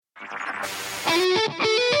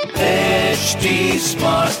HT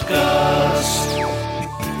Smartcast.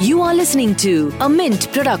 You are listening to a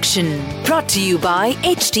Mint production brought to you by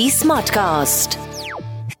HT Smartcast.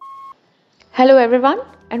 Hello everyone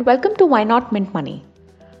and welcome to Why Not Mint Money.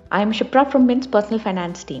 I am Shipra from Mint's personal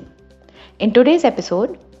finance team. In today's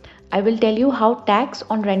episode, I will tell you how tax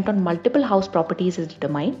on rent on multiple house properties is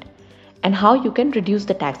determined and how you can reduce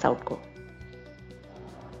the tax outgo.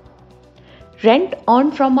 Rent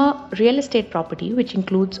earned from a real estate property, which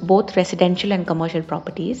includes both residential and commercial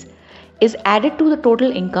properties, is added to the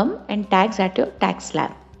total income and taxed at your tax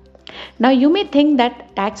slab. Now, you may think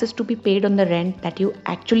that tax is to be paid on the rent that you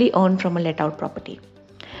actually earn from a let out property,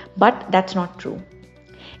 but that's not true.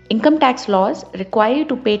 Income tax laws require you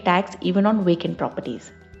to pay tax even on vacant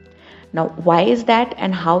properties. Now, why is that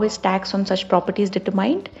and how is tax on such properties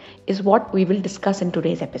determined is what we will discuss in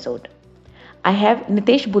today's episode. I have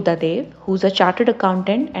Nitesh Buddhadev, who's a chartered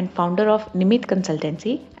accountant and founder of Nimit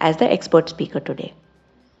Consultancy, as the expert speaker today.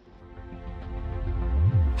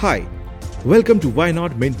 Hi, welcome to Why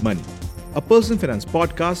Not Mint Money, a personal finance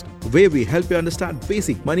podcast where we help you understand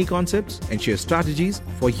basic money concepts and share strategies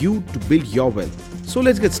for you to build your wealth. So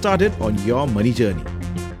let's get started on your money journey.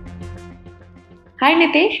 Hi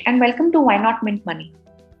Nitesh and welcome to Why Not Mint Money.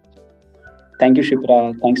 Thank you,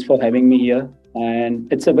 Shipra. Thanks for having me here. And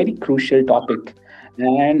it's a very crucial topic.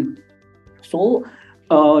 And so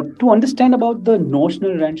to understand about the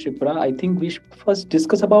notional rent, Shipra, I think we should first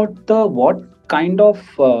discuss about the what kind of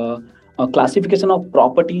classification of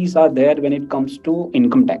properties are there when it comes to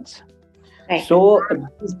income tax. Right. So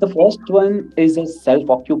the first one is a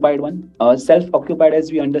self-occupied one. Self-occupied,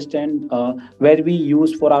 as we understand, where we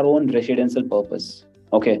use for our own residential purpose.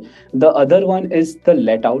 Okay. The other one is the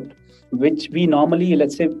let out, which we normally,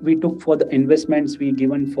 let's say, we took for the investments we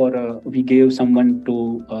gave someone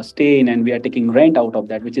to stay in, and we are taking rent out of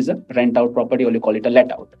that, which is a rent out property, or you call it a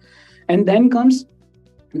let out. And then comes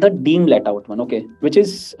the deemed let out one, okay, which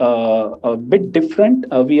is a bit different.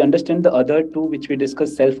 We understand the other two, which we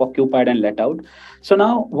discussed, self-occupied and let out. So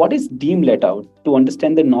now, what is deemed let out? To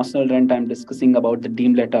understand the notional rent, I'm discussing about the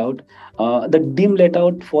deemed let out. The deemed let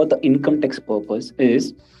out for the income tax purpose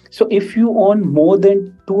is, so if you own more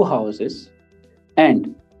than two houses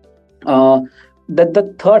and that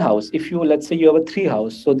the third house, if you, let's say you have a three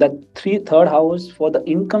house, so that third house for the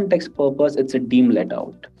income tax purpose, it's a deemed let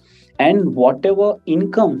out. And whatever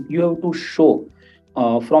income you have to show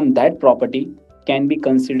from that property can be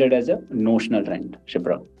considered as a notional rent,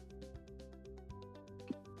 Shipra.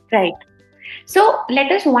 Right. So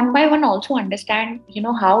let us one by one also understand,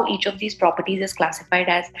 how each of these properties is classified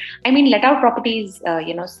as. Let out properties,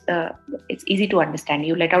 it's easy to understand.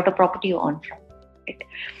 You let out a property, you earn from it.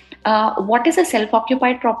 What is a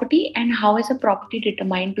self-occupied property and how is a property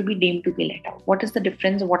determined to be deemed to be let out? What is the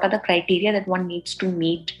difference? What are the criteria that one needs to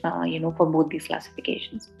meet, for both these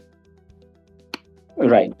classifications?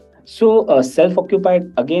 Right. So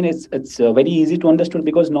self-occupied, again, it's very easy to understand,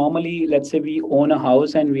 because normally, let's say we own a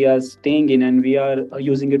house and we are staying in and we are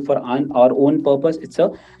using it for our own purpose. It's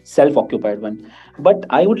a self-occupied one. But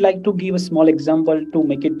I would like to give a small example to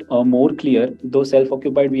make it more clear. Though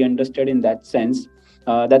self-occupied, we understood in that sense.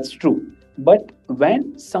 That's true. But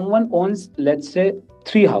when someone owns, let's say,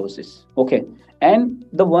 three houses, okay, and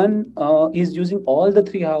the one is using all the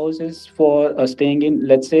three houses for staying in,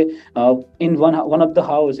 let's say, in one of the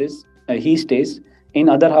houses he stays, in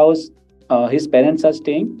other house his parents are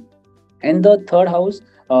staying, and the third house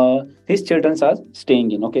his children are staying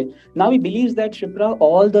in. Okay, now he believes that, Shipra,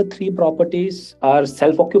 all the three properties are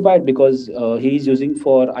self-occupied because he is using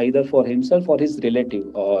for either for himself or his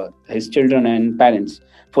relative, his children and parents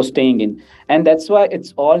for staying in, and that's why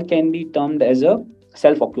it's all can be termed as a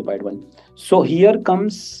self-occupied one. So here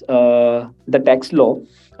comes the tax law.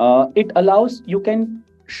 It allows you can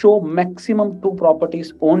show maximum two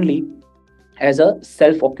properties only as a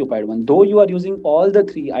self-occupied one. Though you are using all the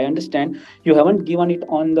three, I understand you haven't given it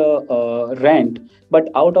on the rent, but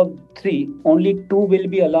out of three, only two will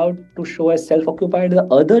be allowed to show as self-occupied. The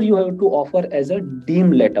other you have to offer as a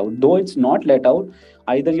deemed let out. Though it's not let out,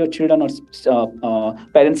 either your children or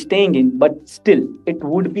parents staying in, but still it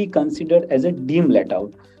would be considered as a deemed let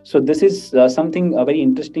out. So this is something very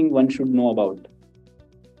interesting one should know about.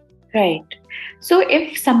 Right. So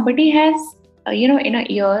if somebody has, in a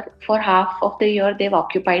year, for half of the year, they've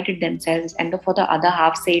occupied it themselves, and for the other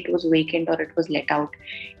half, say it was vacant or it was let out.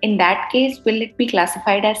 In that case, will it be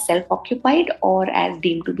classified as self-occupied or as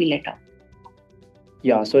deemed to be let out?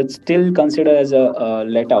 Yeah, so it's still considered as a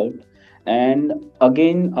let out. And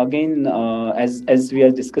again, as we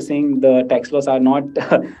are discussing, the tax laws are not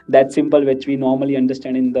that simple, which we normally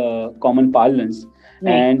understand in the common parlance.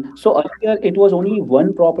 Right. And so earlier it was only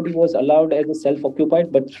one property was allowed as a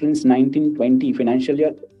self-occupied, but since 1920 financial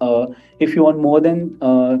year, if you own more than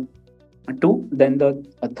two, then the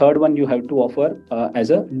third one you have to offer as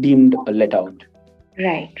a deemed let out.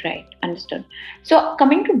 Right, right. Understood. So,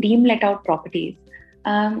 coming to deemed let out properties,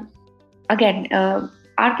 um, again,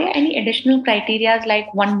 are there any additional criterias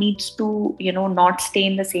like one needs to, not stay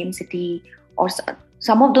in the same city, or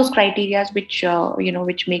some of those criterias which,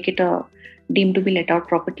 which make it a deemed to be let out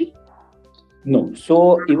property? No.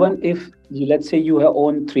 So even if let's say you have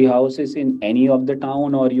own three houses in any of the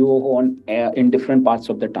town, or you own in different parts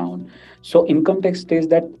of the town, so income tax states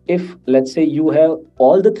that if let's say you have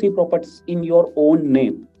all the three properties in your own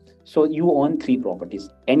name, so you own three properties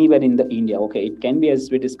anywhere in the India. Okay, it can be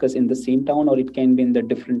as we discussed in the same town, or it can be in the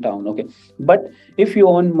different town. Okay, but if you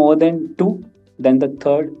own more than two, then the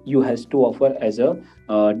third you has to offer as a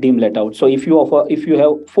deemed let out. So if you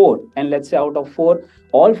have four, and let's say out of four,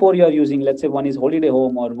 all four you are using, let's say one is holiday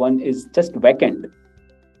home or one is just vacant,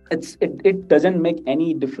 it doesn't make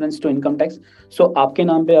any difference to income tax. So आपके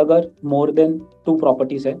नाम पे अगर more than two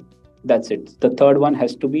properties है, that's it, the third one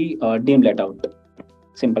has to be deemed let out.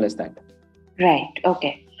 Simple as that. Right.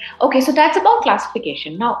 Okay. So that's about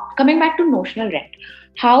classification. Now, coming back to notional rent,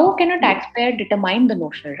 how can a taxpayer determine the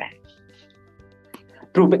notional rent?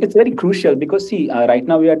 True, but it's very crucial because see, right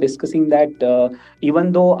now we are discussing that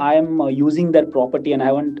even though I am using that property and I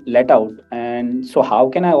haven't let out, and so how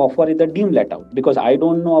can I offer it the deemed let out, because I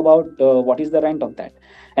don't know about what is the rent of that.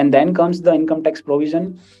 And then comes the income tax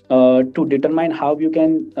provision to determine how you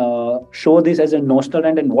can show this as a notional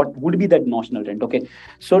rent and what would be that notional rent. Okay,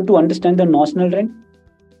 so to understand the notional rent,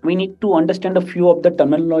 we need to understand a few of the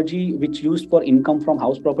terminology which used for income from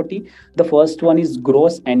house property. The first one is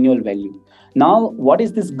gross annual value. Now, what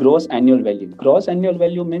is this gross annual value? Gross annual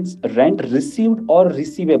value means rent received or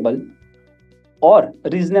receivable or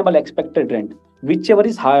reasonable expected rent, whichever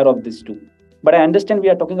is higher of these two. But I understand we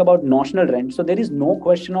are talking about notional rent, so there is no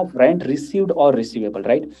question of rent received or receivable,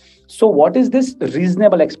 right? So what is this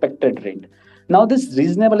reasonable expected rent? Now, this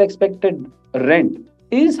reasonable expected rent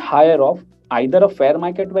is higher of either a fair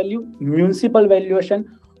market value, municipal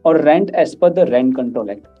valuation, or rent as per the Rent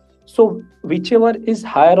Control Act. So whichever is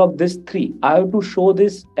higher of these three, I have to show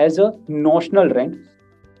this as a notional rent,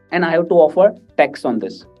 and I have to offer tax on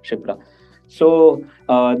this, Shipra. So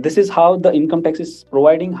this is how the income tax is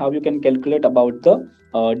providing, how you can calculate about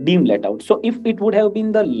the deemed let out. So if it would have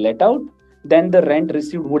been the let out, then the rent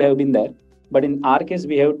received would have been there. But in our case,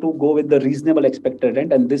 we have to go with the reasonable expected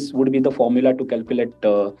rent, and this would be the formula to calculate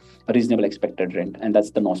reasonable expected rent, and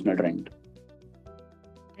that's the notional rent.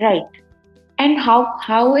 Right. And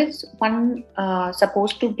how is one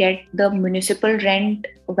supposed to get the municipal rent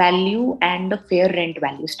value and the fair rent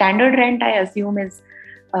value? Standard rent, I assume, is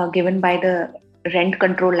given by the Rent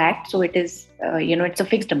Control Act, so it is it's a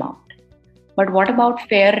fixed amount. But what about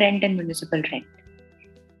fair rent and municipal rent?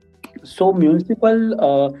 So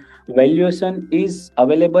municipal valuation is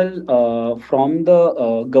available from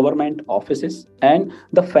the government offices, and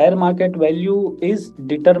the fair market value is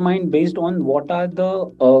determined based on what are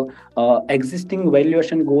the existing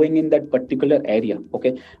valuation going in that particular area.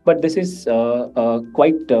 Okay, but this is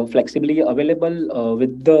quite flexibly available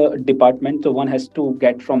with the department, so one has to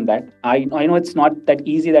get from that. I know it's not that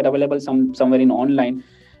easy, that available somewhere in online.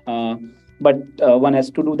 But one has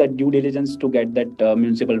to do that due diligence to get that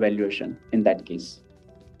municipal valuation in that case.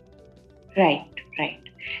 Right.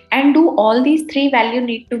 And do all these three values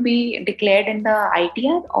need to be declared in the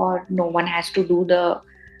ITR, or no, one has to do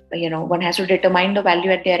one has to determine the value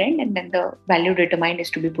at their end, and then the value determined is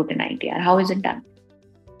to be put in ITR? How is it done?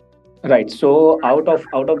 Right. So out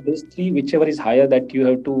of these three, whichever is higher, that you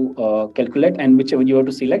have to calculate, and whichever you have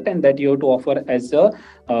to select, and that you have to offer as a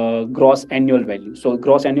gross annual value. So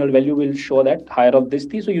gross annual value will show that higher of these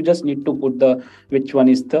three. So you just need to put the which one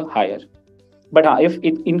is the higher. But if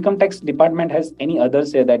income tax department has any other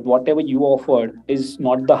say that whatever you offered is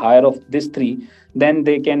not the higher of these three, then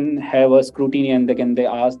they can have a scrutiny, and they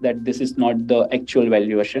ask that this is not the actual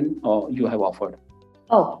valuation you have offered.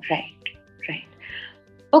 Oh, right.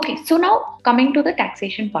 Okay, so now coming to the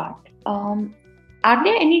taxation part, are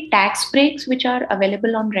there any tax breaks which are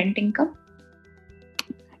available on rent income?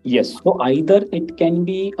 Yes, so either it can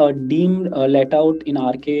be a deemed let out in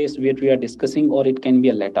our case, which we are discussing, or it can be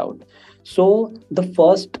a let out. So the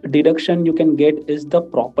first deduction you can get is the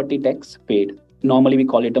property tax paid. Normally we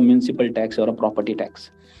call it a municipal tax or a property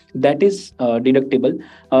tax. That is deductible.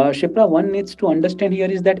 Shipra, one needs to understand here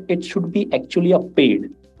is that it should be actually a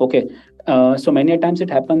paid. Okay, So many a times it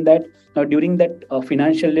happened that during that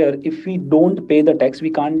financial year, if we don't pay the tax, we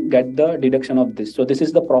can't get the deduction of this. So this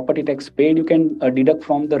is the property tax paid. You can deduct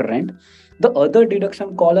from the rent. The other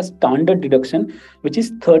deduction called a standard deduction, which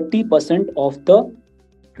is 30% of the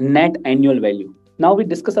net annual value. Now we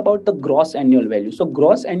discuss about the gross annual value. So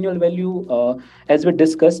gross annual value, as we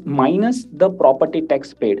discussed, minus the property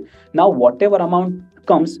tax paid. Now whatever amount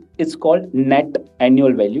comes, it's called net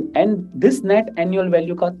annual value, and this net annual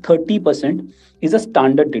value ka 30% is a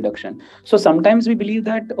standard deduction. So sometimes we believe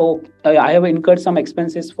that, oh, I have incurred some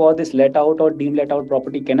expenses for this let out or deemed let out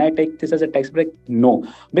property, can I take this as a tax break? No,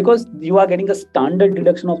 because you are getting a standard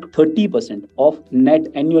deduction of 30% of net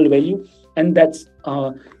annual value, and that's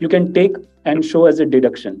you can take and show as a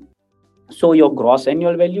deduction. So your gross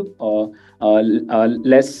annual value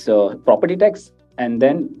less property tax, and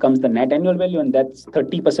then comes the net annual value, and that's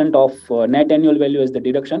 30% of net annual value as the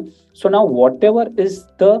deduction. So now whatever is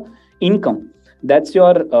the income, that's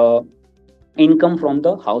your income from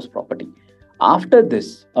the house property. After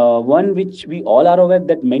this, one which we all are aware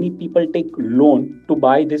that many people take loan to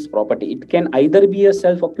buy this property. It can either be a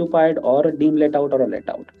self-occupied or a deemed let out or a let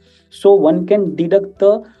out. So one can deduct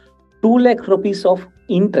the 2 lakh rupees of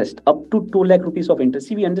interest, up to 2 lakh rupees of interest.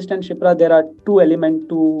 See, we understand, Shipra, there are two elements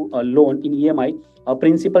to a loan in EMI, a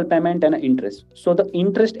principal payment and an interest. So the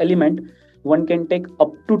interest element, one can take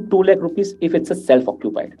up to 2 lakh rupees if it's a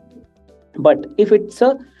self-occupied. But if it's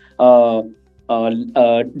a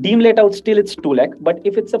deemed let out, still it's 2 lakh. But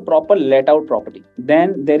if it's a proper let out property,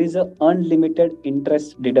 then there is a unlimited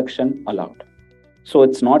interest deduction allowed. So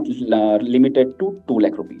it's not limited to 2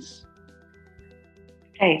 lakh rupees.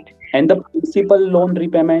 Right. And the principal loan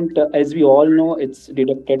repayment, as we all know, it's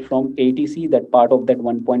deducted from ATC, that part of that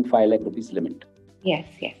 1.5 lakh rupees limit. Yes,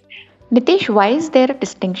 yes. Nitesh, why is there a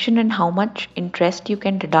distinction in how much interest you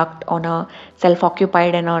can deduct on a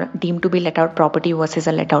self-occupied and a deemed to be let out property versus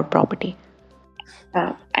a let out property?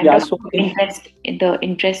 The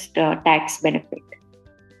interest tax benefit.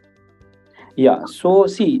 Yeah. So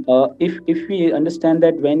see, if we understand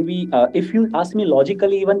that when we, if you ask me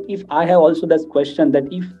logically, even if I have also this question that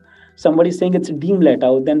if somebody is saying it's deemed let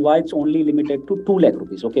out, then why it's only limited to 2 lakh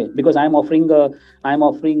rupees? Okay, because I'm offering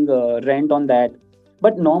rent on that.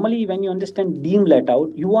 But normally, when you understand deemed let out,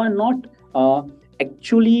 you are not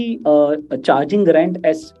actually charging rent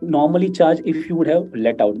as normally charged if you would have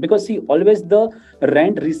let out. Because see, always the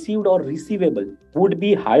rent received or receivable would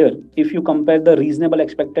be higher if you compare the reasonable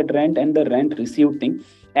expected rent and the rent received thing.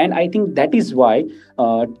 And I think that is why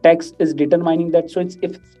tax is determining that. So it's,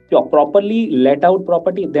 if you're properly let out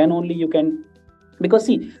property, then only you can, because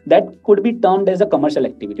see, that could be termed as a commercial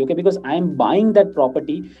activity. Okay, because I'm buying that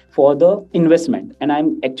property for the investment and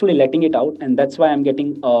I'm actually letting it out, and that's why I'm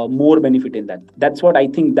getting more benefit in that. That's what I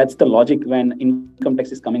think, that's the logic when income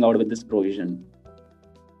tax is coming out with this provision.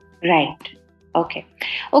 Right. Okay,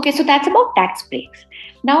 so that's about tax breaks.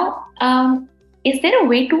 Now, is there a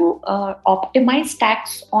way to optimize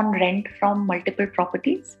tax on rent from multiple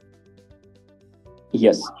properties?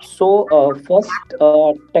 Yes. So first,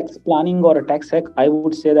 tax planning or a tax hack, I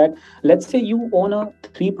would say that, let's say you own a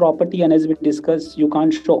 3 property, and as we discussed, you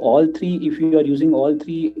can't show all 3 if you are using all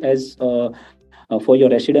 3 as for your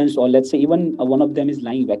residence, or let's say even one of them is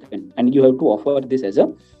lying vacant, and you have to offer this as a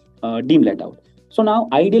deemed let out. So now,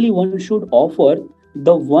 ideally, one should offer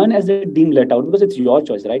the one as a deemed let out, because it's your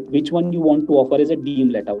choice, right? Which one you want to offer as a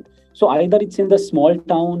deemed let out. So either it's in the small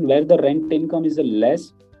town where the rent income is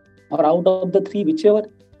less, or out of the 3, whichever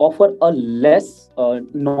offer a less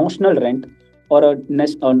notional rent or a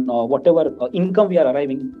whatever income we are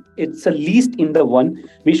arriving, it's a least in the one,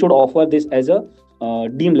 we should offer this as a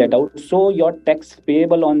deemed let out. So your tax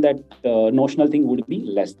payable on that notional thing would be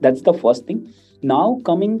less. That's the first thing. Now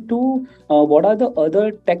coming to what are the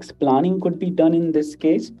other tax planning could be done in this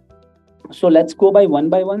case. So let's go by one.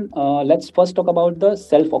 Let's first talk about the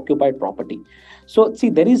self-occupied property. So see,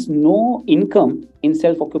 there is no income in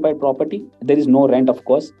self-occupied property. There is no rent, of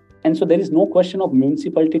course. And so there is no question of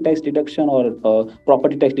municipality tax deduction or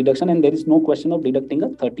property tax deduction. And there is no question of deducting a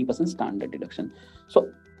 30% standard deduction. So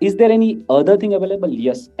is there any other thing available?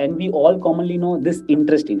 Yes. And we all commonly know this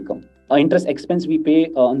interest income, interest expense we pay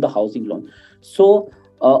on the housing loan. So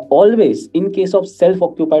always in case of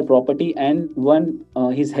self-occupied property and one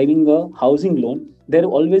is having a housing loan, there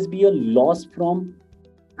will always be a loss from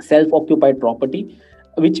self-occupied property,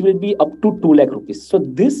 which will be up to 2 lakh rupees. So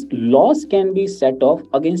this loss can be set off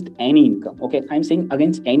against any income. Okay, I'm saying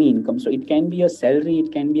against any income. So it can be a salary,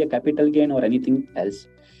 it can be a capital gain or anything else.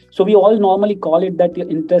 So we all normally call it that your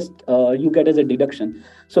interest you get as a deduction.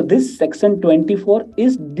 So this section 24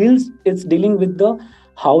 is dealing with the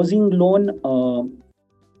housing loan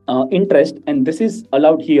interest, and this is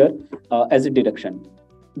allowed here as a deduction.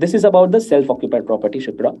 This is about the self-occupied property,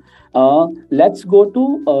 Shipra. Let's go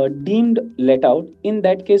to deemed let out. In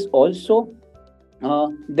that case also,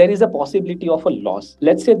 there is a possibility of a loss.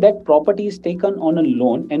 Let's say that property is taken on a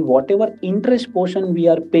loan, and whatever interest portion we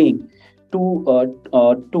are paying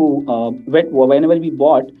whenever we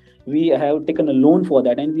bought, we have taken a loan for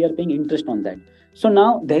that, and we are paying interest on that. So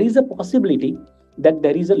now there is a possibility that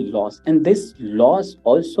there is a loss, and this loss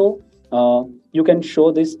also you can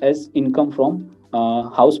show this as income from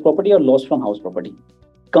house property or loss from house property.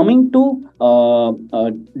 Coming to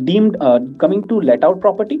coming to let out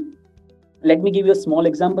property, let me give you a small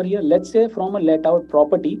example here. Let's say from a let out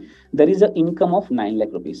property, there is an income of 9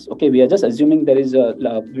 lakh rupees. Okay, we are just assuming there is a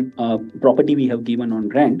property we have given on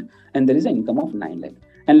rent, and there is an income of 9 lakh.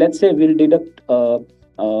 And let's say we'll deduct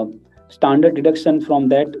standard deduction from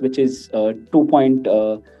that, which is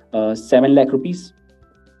 2.7 lakh rupees.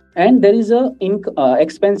 And there is a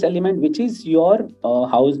expense element, which is your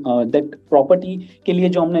house that property के लिए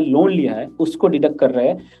जो हमने loan लिया है उसको deduct कर रहे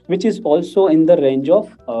हैं, which is also in the range of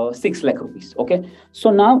 6 lakh rupees. Okay,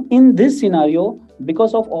 so now in this scenario,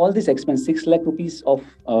 because of all this expense, 6 lakh rupees of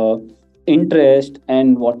interest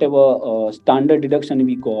and whatever standard deduction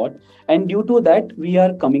we got, and due to that we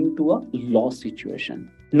are coming to a loss situation.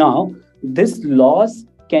 Now this loss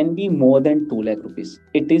can be more than 2 lakh rupees.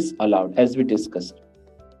 It is allowed, as we discussed,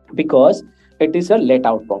 because it is a let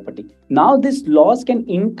out property. Now this loss can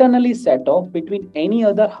internally set off between any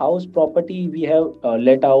other house property we have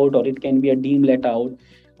let out, or it can be a deemed let out.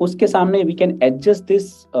 Uske samne we can adjust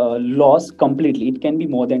this loss completely. It can be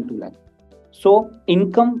more than 2 lakh. So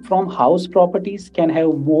income from house properties can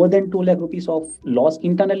have more than 2 lakh rupees of loss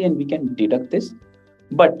internally, and we can deduct this.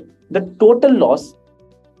 But the total loss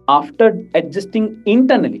after adjusting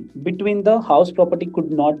internally between the house property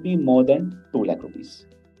could not be more than 2 lakh rupees.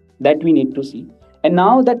 That we need to see. And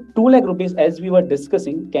now that 2 lakh rupees, as we were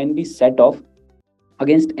discussing, can be set off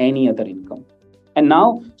against any other income. And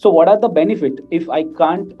now, so what are the benefit if I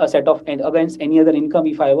can't set off against any other income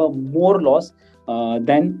if I have a more loss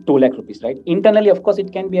than 2 lakh rupees, right? Internally, of course,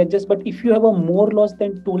 it can be adjusted, but if you have a more loss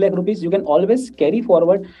than 2 lakh rupees, you can always carry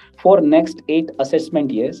forward for next 8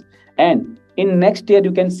 assessment years. And in next year,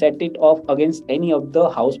 you can set it off against any of the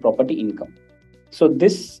house property income. So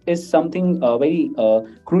this is something very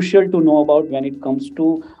crucial to know about when it comes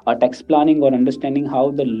to tax planning or understanding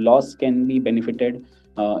how the loss can be benefited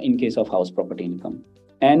in case of house property income.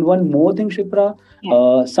 And one more thing, Shipra,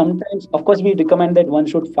 sometimes, of course, we recommend that one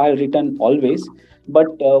should file return always.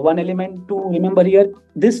 But one element to remember here,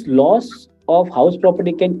 this loss of house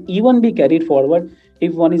property can even be carried forward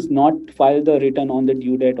if one is not filed the return on the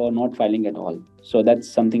due date or not filing at all. So that's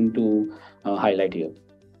something to highlight here.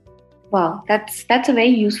 Wow, that's a very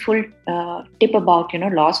useful tip about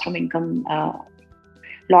loss from income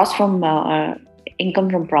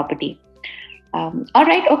from property. All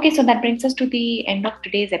right, okay, so that brings us to the end of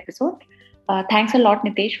today's episode. Thanks a lot,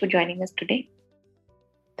 Nitesh, for joining us today.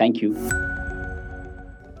 Thank you.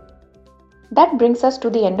 That brings us to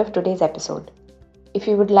the end of today's episode. If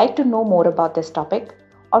you would like to know more about this topic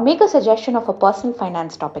or make a suggestion of a personal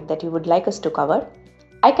finance topic that you would like us to cover,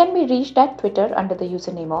 I can be reached at Twitter under the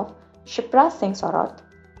username of Shipra Singh Saurath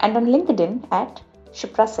and on LinkedIn at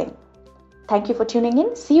Shipra Singh. Thank you for tuning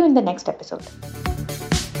in. See you in the next episode.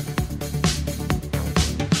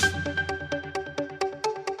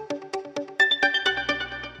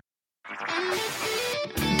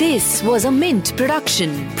 This was a Mint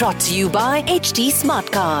production brought to you by HT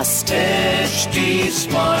Smartcast. HT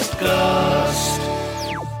Smartcast.